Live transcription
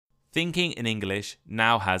Thinking in English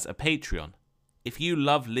now has a Patreon. If you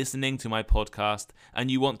love listening to my podcast and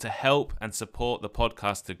you want to help and support the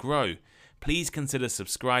podcast to grow, please consider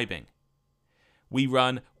subscribing. We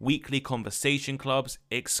run weekly conversation clubs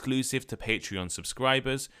exclusive to Patreon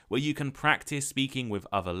subscribers where you can practice speaking with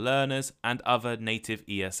other learners and other native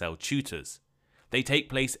ESL tutors. They take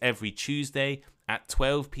place every Tuesday at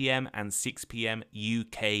 12 PM and 6 PM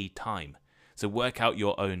UK time, so work out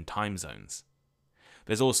your own time zones.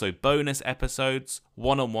 There's also bonus episodes,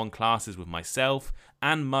 one-on-one classes with myself,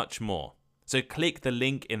 and much more. So click the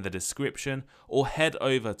link in the description or head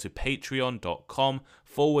over to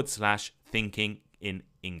patreon.com/thinking in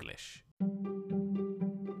English.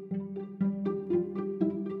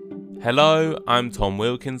 Hello, I'm Tom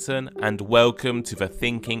Wilkinson and welcome to the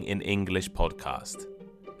Thinking in English podcast,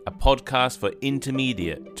 a podcast for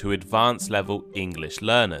intermediate to advanced level English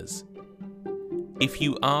learners. If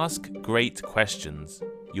you ask great questions,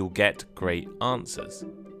 you'll get great answers.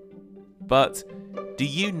 But do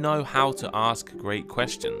you know how to ask great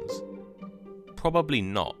questions? Probably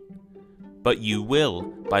not, but you will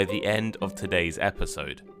by the end of today's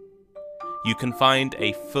episode. You can find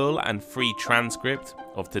a full and free transcript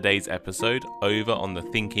of today's episode over on the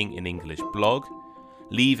Thinking in English blog.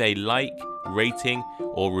 Leave a like, rating,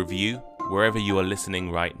 or review wherever you are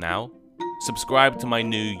listening right now. Subscribe to my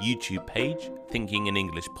new YouTube page, Thinking in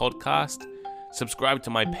English Podcast. Subscribe to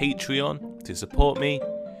my Patreon to support me.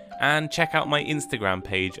 And check out my Instagram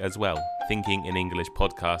page as well, Thinking in English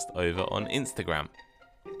Podcast over on Instagram.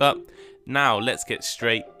 But now let's get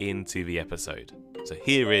straight into the episode. So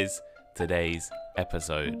here is today's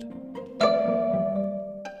episode.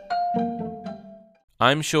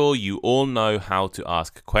 I'm sure you all know how to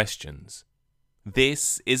ask questions.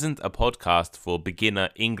 This isn't a podcast for beginner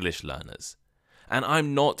English learners, and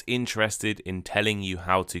I'm not interested in telling you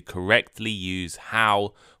how to correctly use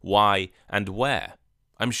how, why, and where.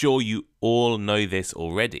 I'm sure you all know this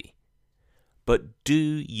already. But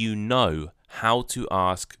do you know how to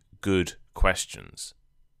ask good questions?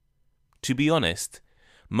 To be honest,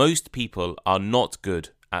 most people are not good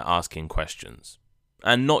at asking questions.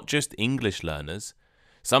 And not just English learners,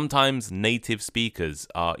 sometimes native speakers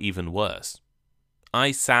are even worse.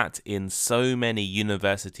 I sat in so many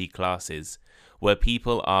university classes where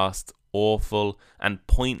people asked awful and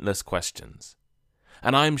pointless questions.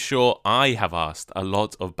 And I'm sure I have asked a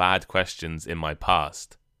lot of bad questions in my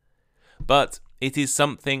past. But it is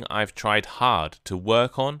something I've tried hard to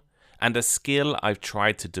work on and a skill I've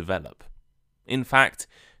tried to develop. In fact,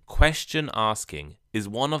 question asking is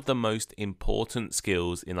one of the most important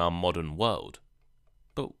skills in our modern world.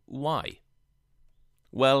 But why?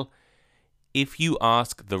 Well, if you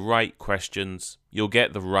ask the right questions, you'll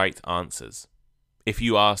get the right answers. If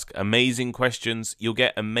you ask amazing questions, you'll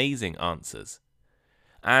get amazing answers.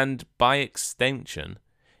 And by extension,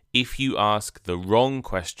 if you ask the wrong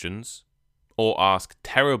questions or ask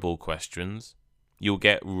terrible questions, you'll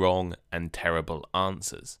get wrong and terrible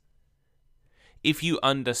answers. If you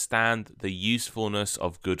understand the usefulness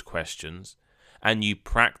of good questions and you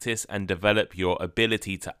practice and develop your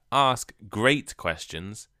ability to ask great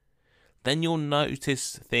questions, then you'll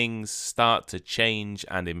notice things start to change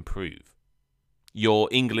and improve. Your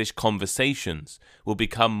English conversations will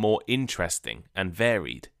become more interesting and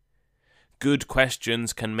varied. Good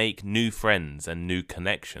questions can make new friends and new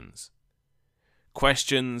connections.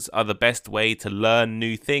 Questions are the best way to learn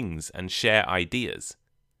new things and share ideas.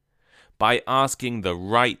 By asking the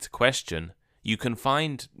right question, you can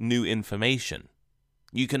find new information.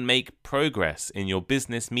 You can make progress in your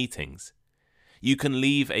business meetings. You can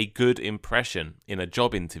leave a good impression in a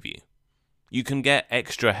job interview. You can get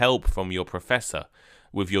extra help from your professor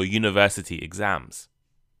with your university exams.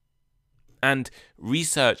 And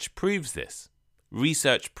research proves this.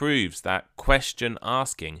 Research proves that question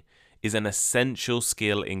asking is an essential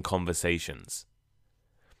skill in conversations.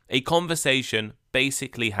 A conversation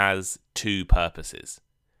basically has two purposes: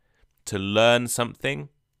 to learn something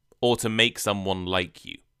or to make someone like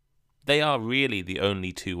you. They are really the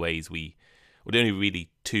only two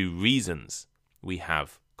reasons we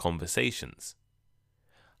have conversations.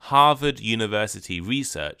 Harvard University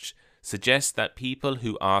research suggests that people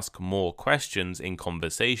who ask more questions in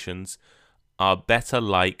conversations are better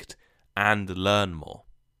liked and learn more.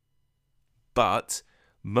 But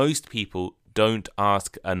most people don't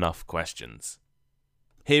ask enough questions.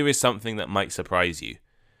 Here is something that might surprise you.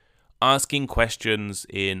 Asking questions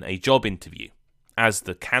in a job interview, as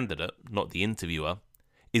the candidate, not the interviewer,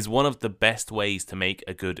 is one of the best ways to make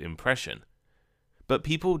a good impression. But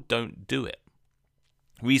people don't do it.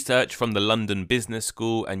 Research from the London Business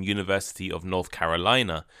School and University of North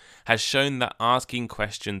Carolina has shown that asking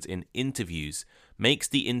questions in interviews makes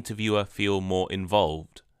the interviewer feel more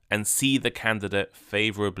involved and see the candidate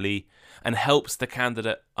favourably and helps the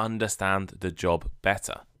candidate understand the job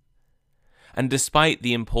better. And despite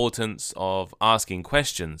the importance of asking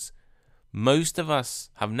questions, most of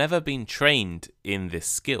us have never been trained in this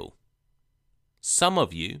skill. Some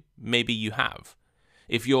of you, maybe you have.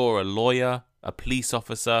 If you're a lawyer, a police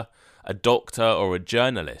officer, a doctor, or a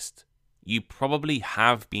journalist, you probably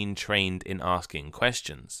have been trained in asking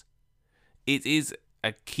questions. It is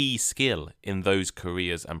a key skill in those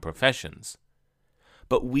careers and professions.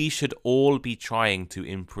 But we should all be trying to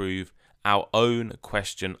improve our own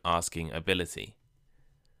question asking ability.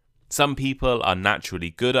 Some people are naturally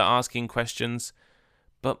good at asking questions,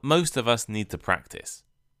 but most of us need to practice.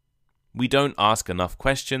 We don't ask enough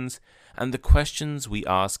questions, and the questions we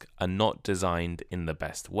ask are not designed in the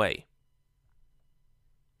best way.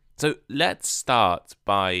 So let's start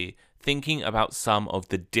by thinking about some of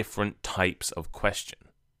the different types of question.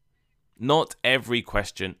 Not every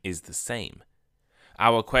question is the same.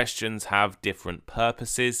 Our questions have different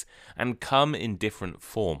purposes and come in different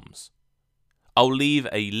forms. I'll leave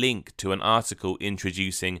a link to an article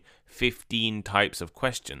introducing 15 types of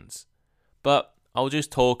questions, but I'll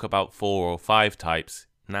just talk about 4 or 5 types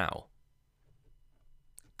now.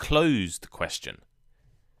 Closed question.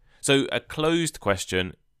 So a closed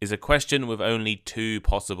question is a question with only 2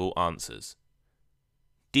 possible answers.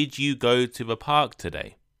 Did you go to the park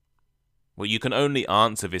today? Well, you can only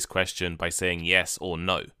answer this question by saying yes or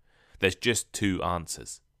no. There's just 2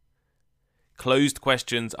 answers. Closed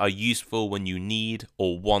questions are useful when you need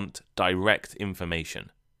or want direct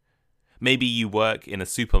information. Maybe you work in a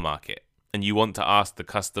supermarket and you want to ask the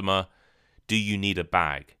customer, do you need a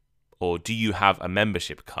bag? Or do you have a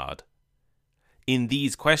membership card? In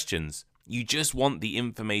these questions, you just want the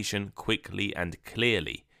information quickly and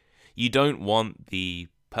clearly. You don't want the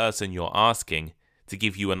person you're asking to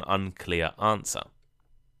give you an unclear answer.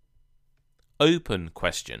 Open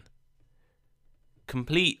question.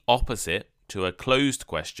 Complete opposite to a closed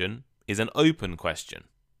question is an open question.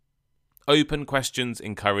 Open questions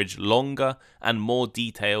encourage longer and more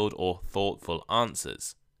detailed or thoughtful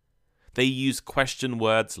answers. They use question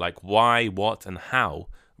words like why, what, and how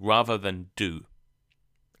rather than do.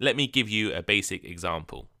 Let me give you a basic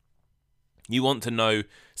example. You want to know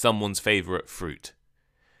someone's favorite fruit.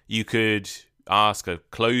 You could ask a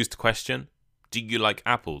closed question. Do you like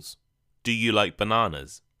apples? Do you like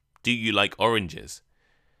bananas? Do you like oranges?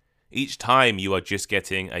 Each time you are just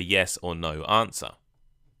getting a yes or no answer.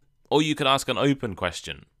 Or you could ask an open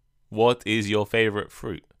question. What is your favorite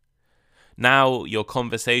fruit? Now your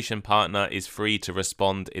conversation partner is free to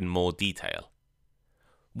respond in more detail.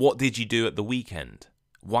 What did you do at the weekend?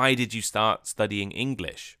 Why did you start studying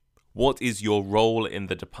English? What is your role in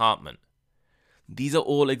the department? These are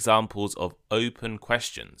all examples of open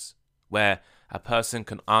questions where a person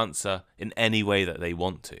can answer in any way that they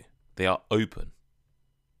want to. They are open.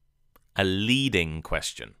 A leading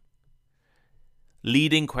question.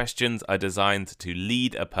 Leading questions are designed to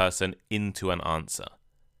lead a person into an answer.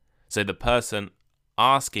 So the person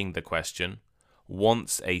asking the question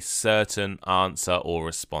wants a certain answer or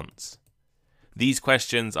response. These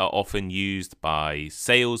questions are often used by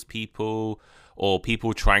salespeople or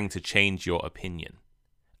people trying to change your opinion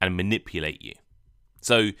and manipulate you.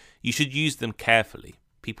 So you should use them carefully.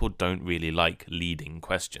 People don't really like leading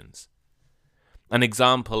questions. An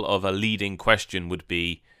example of a leading question would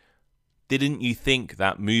be, didn't you think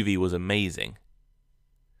that movie was amazing?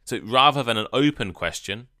 So rather than an open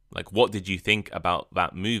question, like what did you think about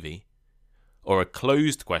that movie? Or a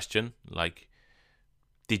closed question, like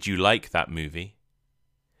did you like that movie?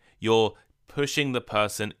 You're pushing the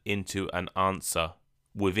person into an answer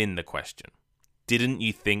within the question. Didn't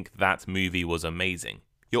you think that movie was amazing?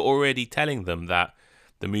 You're already telling them that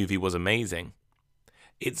the movie was amazing.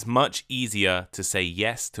 It's much easier to say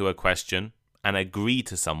yes to a question and agree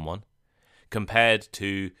to someone compared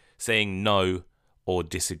to saying no or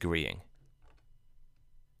disagreeing.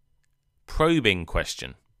 Probing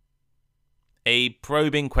question. A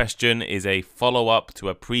probing question is a follow-up to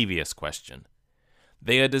a previous question.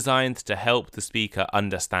 They are designed to help the speaker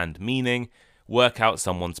understand meaning, work out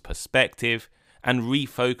someone's perspective, and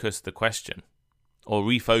refocus the question, or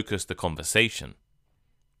refocus the conversation.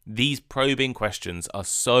 These probing questions are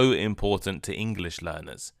so important to English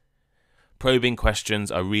learners. Probing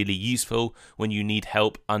questions are really useful when you need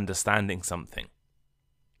help understanding something.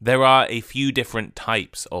 There are a few different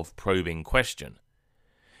types of probing question.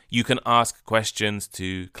 You can ask questions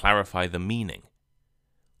to clarify the meaning.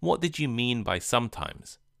 What did you mean by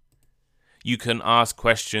sometimes? You can ask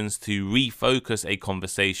questions to refocus a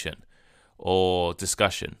conversation or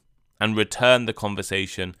discussion and return the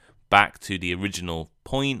conversation back to the original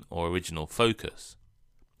point or original focus.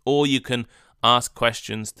 Or you can ask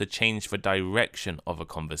questions to change the direction of a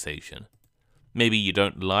conversation. Maybe you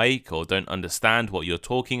don't like or don't understand what you're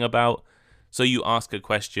talking about, so you ask a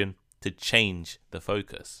question to change the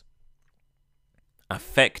focus.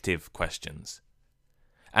 Affective questions.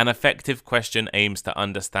 An affective question aims to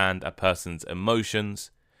understand a person's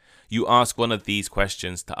emotions. You ask one of these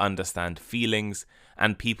questions to understand feelings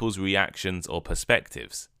and people's reactions or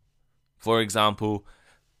perspectives. For example,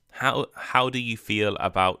 how do you feel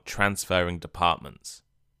about transferring departments?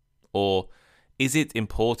 Or is it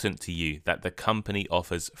important to you that the company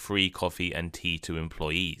offers free coffee and tea to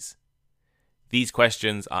employees? These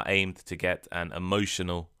questions are aimed to get an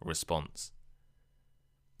emotional response.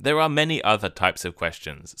 There are many other types of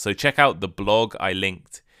questions, so check out the blog I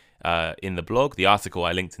linked the article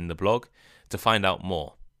I linked in the blog to find out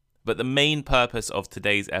more. But the main purpose of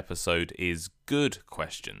today's episode is good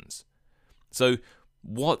questions. So,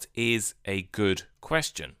 what is a good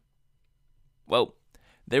question? Well,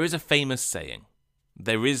 there is a famous saying,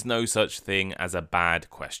 there is no such thing as a bad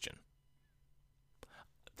question.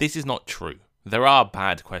 This is not true. There are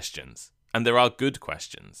bad questions, and there are good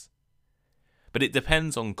questions. But it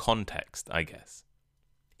depends on context, I guess.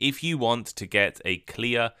 If you want to get a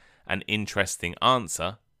clear and interesting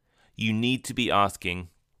answer, you need to be asking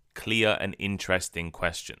clear and interesting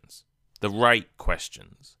questions, the right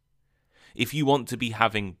questions. If you want to be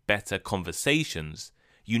having better conversations,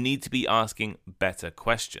 you need to be asking better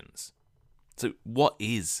questions. So, what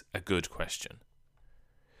is a good question?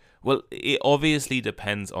 Well, it obviously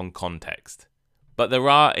depends on context, but there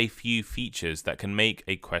are a few features that can make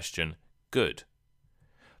a question good.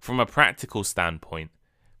 From a practical standpoint,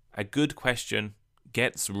 a good question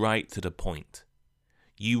gets right to the point.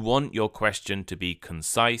 You want your question to be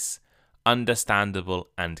concise,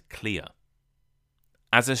 understandable, and clear.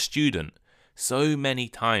 As a student, so many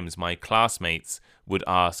times my classmates would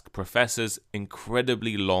ask professors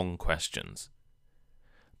incredibly long questions.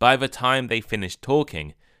 By the time they finished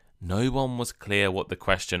talking, no one was clear what the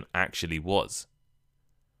question actually was.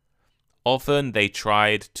 Often they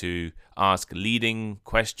tried to ask leading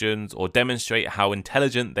questions or demonstrate how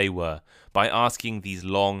intelligent they were by asking these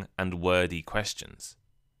long and wordy questions.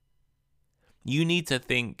 You need to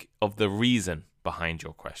think of the reason behind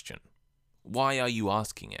your question. Why are you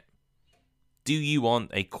asking it? Do you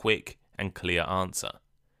want a quick and clear answer?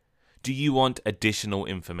 Do you want additional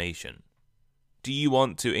information? Do you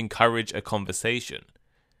want to encourage a conversation?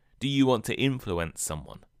 Do you want to influence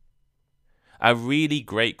someone? A really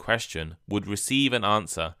great question would receive an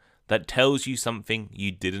answer that tells you something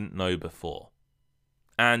you didn't know before,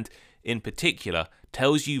 and in particular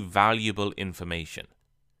tells you valuable information,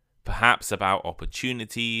 perhaps about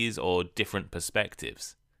opportunities or different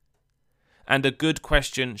perspectives. And a good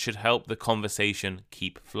question should help the conversation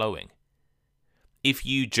keep flowing. If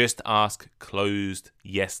you just ask closed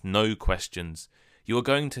yes-no questions, you are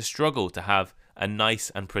going to struggle to have a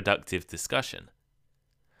nice and productive discussion.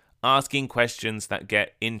 Asking questions that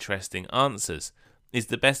get interesting answers is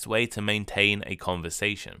the best way to maintain a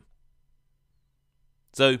conversation.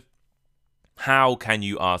 So, how can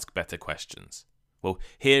you ask better questions? Well,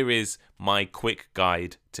 here is my quick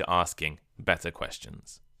guide to asking better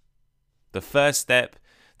questions. The first step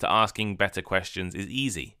to asking better questions is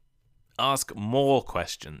easy. Ask more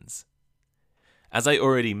questions. As I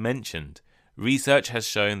already mentioned, research has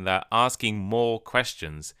shown that asking more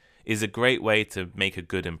questions is a great way to make a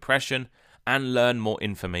good impression and learn more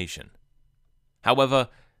information. However,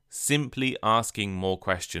 simply asking more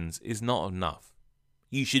questions is not enough.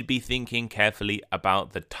 You should be thinking carefully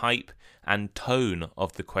about the type and tone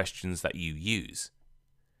of the questions that you use.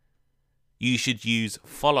 You should use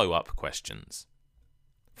follow-up questions.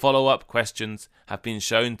 Follow-up questions have been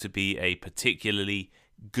shown to be a particularly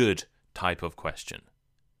good type of question.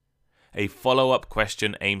 A follow-up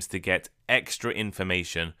question aims to get extra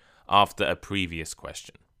information after a previous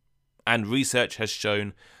question. And research has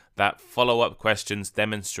shown that follow-up questions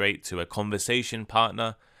demonstrate to a conversation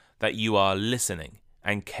partner that you are listening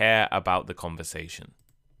and care about the conversation.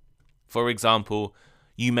 For example,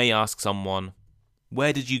 you may ask someone,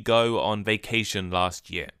 "Where did you go on vacation last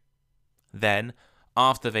year?" Then,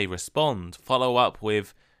 after they respond, follow up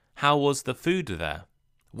with, "How was the food there?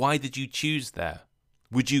 Why did you choose there?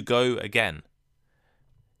 Would you go again?"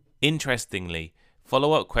 Interestingly,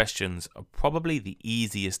 follow-up questions are probably the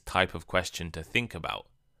easiest type of question to think about.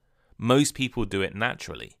 Most people do it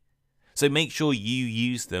naturally. So make sure you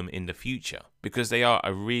use them in the future because they are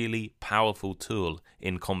a really powerful tool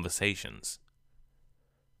in conversations.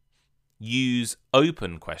 Use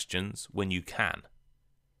open questions when you can.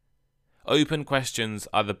 Open questions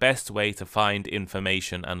are the best way to find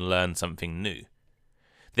information and learn something new.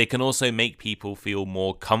 They can also make people feel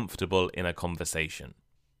more comfortable in a conversation.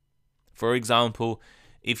 For example,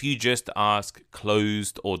 if you just ask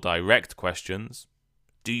closed or direct questions,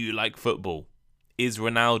 do you like football? Is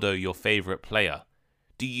Ronaldo your favourite player?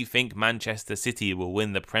 Do you think Manchester City will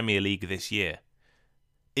win the Premier League this year?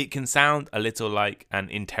 It can sound a little like an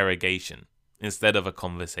interrogation instead of a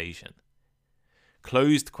conversation.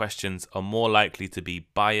 Closed questions are more likely to be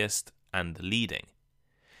biased and leading.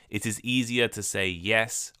 It is easier to say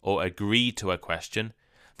yes or agree to a question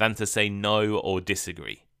than to say no or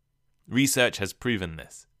disagree. Research has proven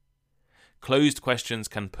this. Closed questions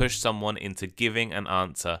can push someone into giving an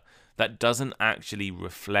answer that doesn't actually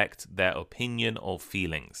reflect their opinion or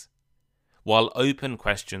feelings, while open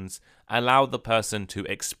questions allow the person to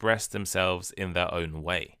express themselves in their own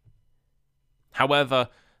way. However,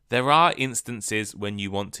 there are instances when you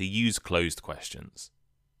want to use closed questions.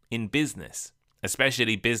 In business,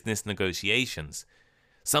 especially business negotiations,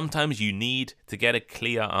 sometimes you need to get a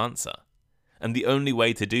clear answer, and the only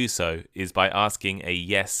way to do so is by asking a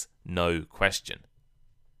yes/no question.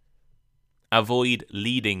 Avoid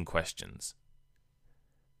leading questions.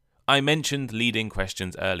 I mentioned leading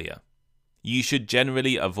questions earlier. You should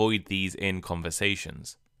generally avoid these in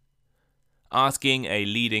conversations. Asking a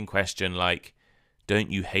leading question like,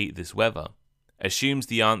 "Don't you hate this weather?" assumes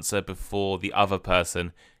the answer before the other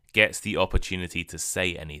person gets the opportunity to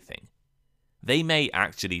say anything. They may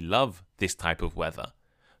actually love this type of weather,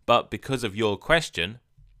 but because of your question,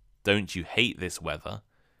 "Don't you hate this weather?"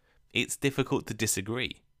 it's difficult to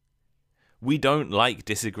disagree. We don't like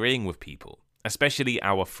disagreeing with people, especially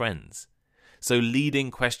our friends, so leading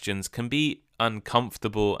questions can be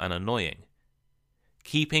uncomfortable and annoying.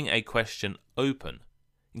 Keeping a question open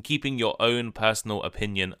and keeping your own personal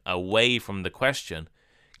opinion away from the question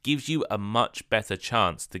gives you a much better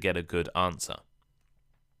chance to get a good answer.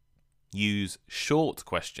 Use short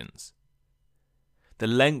questions. The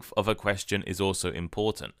length of a question is also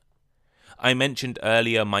important. I mentioned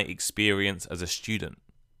earlier my experience as a student.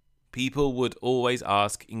 People would always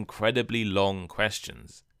ask incredibly long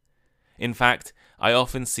questions. In fact, I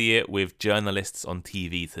often see it with journalists on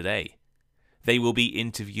TV today. They will be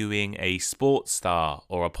interviewing a sports star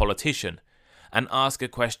or a politician and ask a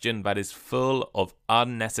question that is full of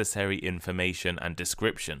unnecessary information and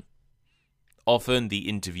description. Often the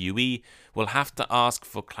interviewee will have to ask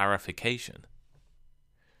for clarification.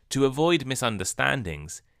 To avoid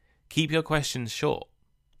misunderstandings, keep your questions short.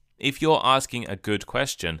 If you're asking a good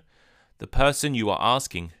question, the person you are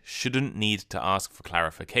asking shouldn't need to ask for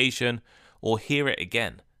clarification or hear it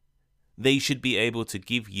again. They should be able to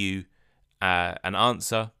give you an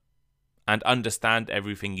answer and understand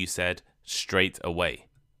everything you said straight away.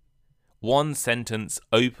 One sentence,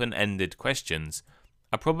 open-ended questions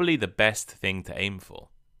are probably the best thing to aim for.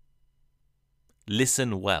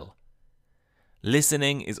 Listen well.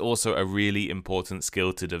 Listening is also a really important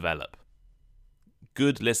skill to develop.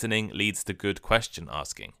 Good listening leads to good question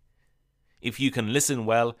asking. If you can listen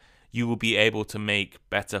well, you will be able to make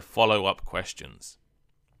better follow-up questions.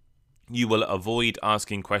 You will avoid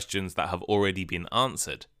asking questions that have already been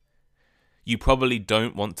answered. You probably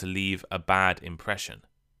don't want to leave a bad impression.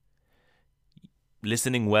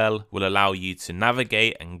 Listening well will allow you to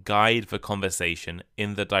navigate and guide the conversation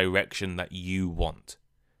in the direction that you want.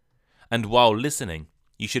 And while listening,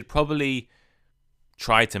 you should probably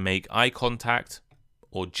try to make eye contact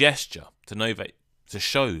or gesture to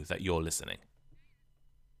show that you're listening.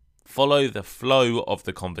 Follow the flow of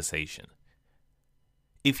the conversation.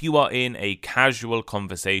 If you are in a casual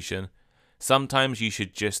conversation, sometimes you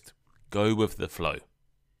should just go with the flow.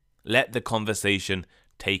 Let the conversation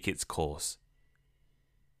take its course.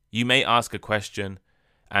 You may ask a question,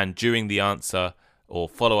 and during the answer or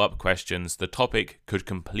follow-up questions, the topic could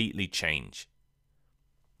completely change.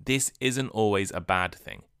 This isn't always a bad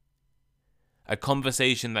thing. A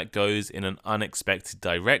conversation that goes in an unexpected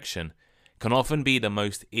direction can often be the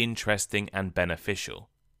most interesting and beneficial.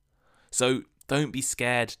 So don't be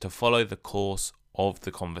scared to follow the course of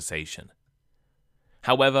the conversation.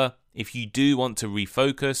 However, if you do want to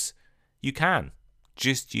refocus, you can.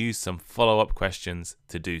 Just use some follow-up questions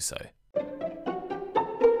to do so.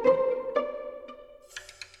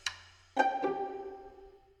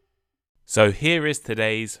 So here is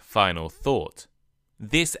today's final thought.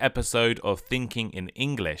 This episode of Thinking in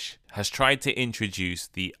English has tried to introduce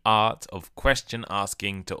the art of question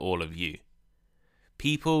asking to all of you.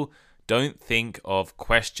 People don't think of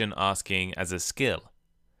question asking as a skill,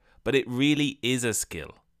 but it really is a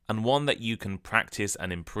skill and one that you can practice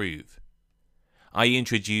and improve. I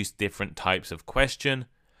introduced different types of question,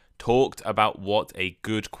 talked about what a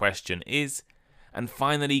good question is, and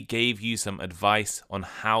finally gave you some advice on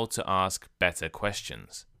how to ask better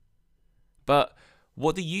questions. But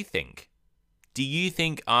what do you think? Do you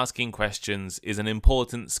think asking questions is an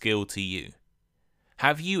important skill to you?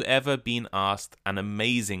 Have you ever been asked an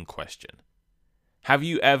amazing question? Have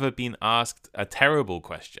you ever been asked a terrible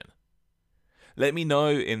question? Let me know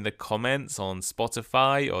in the comments on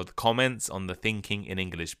Spotify or the comments on the Thinking in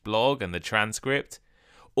English blog and the transcript,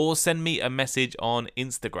 or send me a message on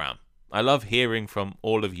Instagram. I love hearing from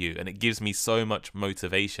all of you, and it gives me so much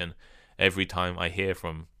motivation every time I hear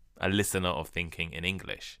from a listener of Thinking in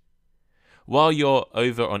English. While you're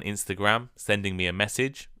over on Instagram sending me a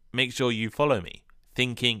message, make sure you follow me,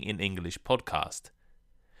 Thinking in English podcast.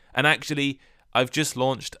 And actually, I've just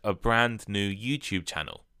launched a brand new YouTube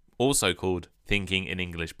channel, also called Thinking in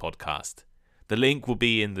English podcast. The link will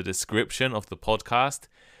be in the description of the podcast,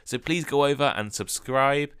 so please go over and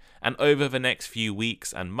subscribe. And over the next few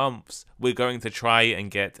weeks and months, we're going to try and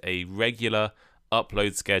get a regular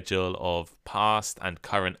upload schedule of past and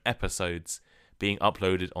current episodes being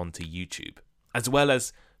uploaded onto YouTube, as well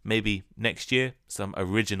as maybe next year some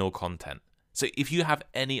original content. So if you have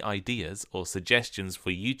any ideas or suggestions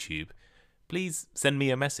for YouTube, please send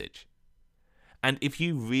me a message. And if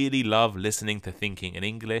you really love listening to Thinking in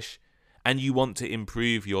English and you want to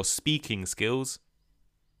improve your speaking skills,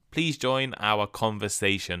 please join our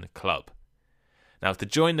Conversation Club. Now, to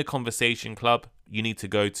join the Conversation Club, you need to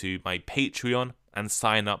go to my Patreon and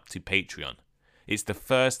sign up to Patreon. It's the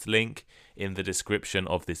first link in the description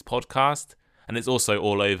of this podcast, and it's also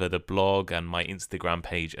all over the blog and my Instagram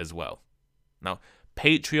page as well. Now,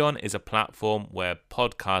 Patreon is a platform where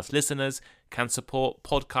podcast listeners can support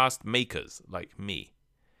podcast makers like me.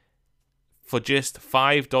 For just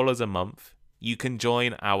 $5 a month, you can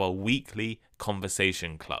join our weekly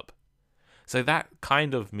Conversation Club. So that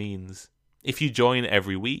kind of means if you join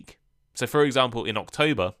every week, so for example in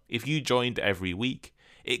October, if you joined every week,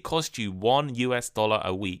 it cost you $1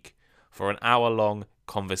 a week for an hour-long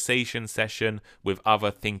conversation session with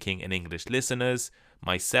other Thinking in English listeners,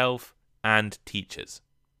 myself, and teachers.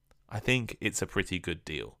 I think it's a pretty good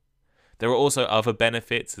deal. There are also other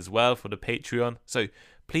benefits as well for the Patreon, so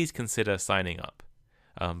please consider signing up.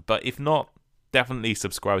 But if not, definitely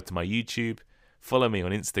subscribe to my YouTube, follow me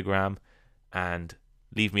on Instagram, and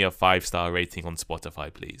leave me a 5-star rating on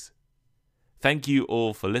Spotify, please. Thank you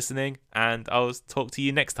all for listening, and I'll talk to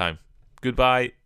you next time. Goodbye.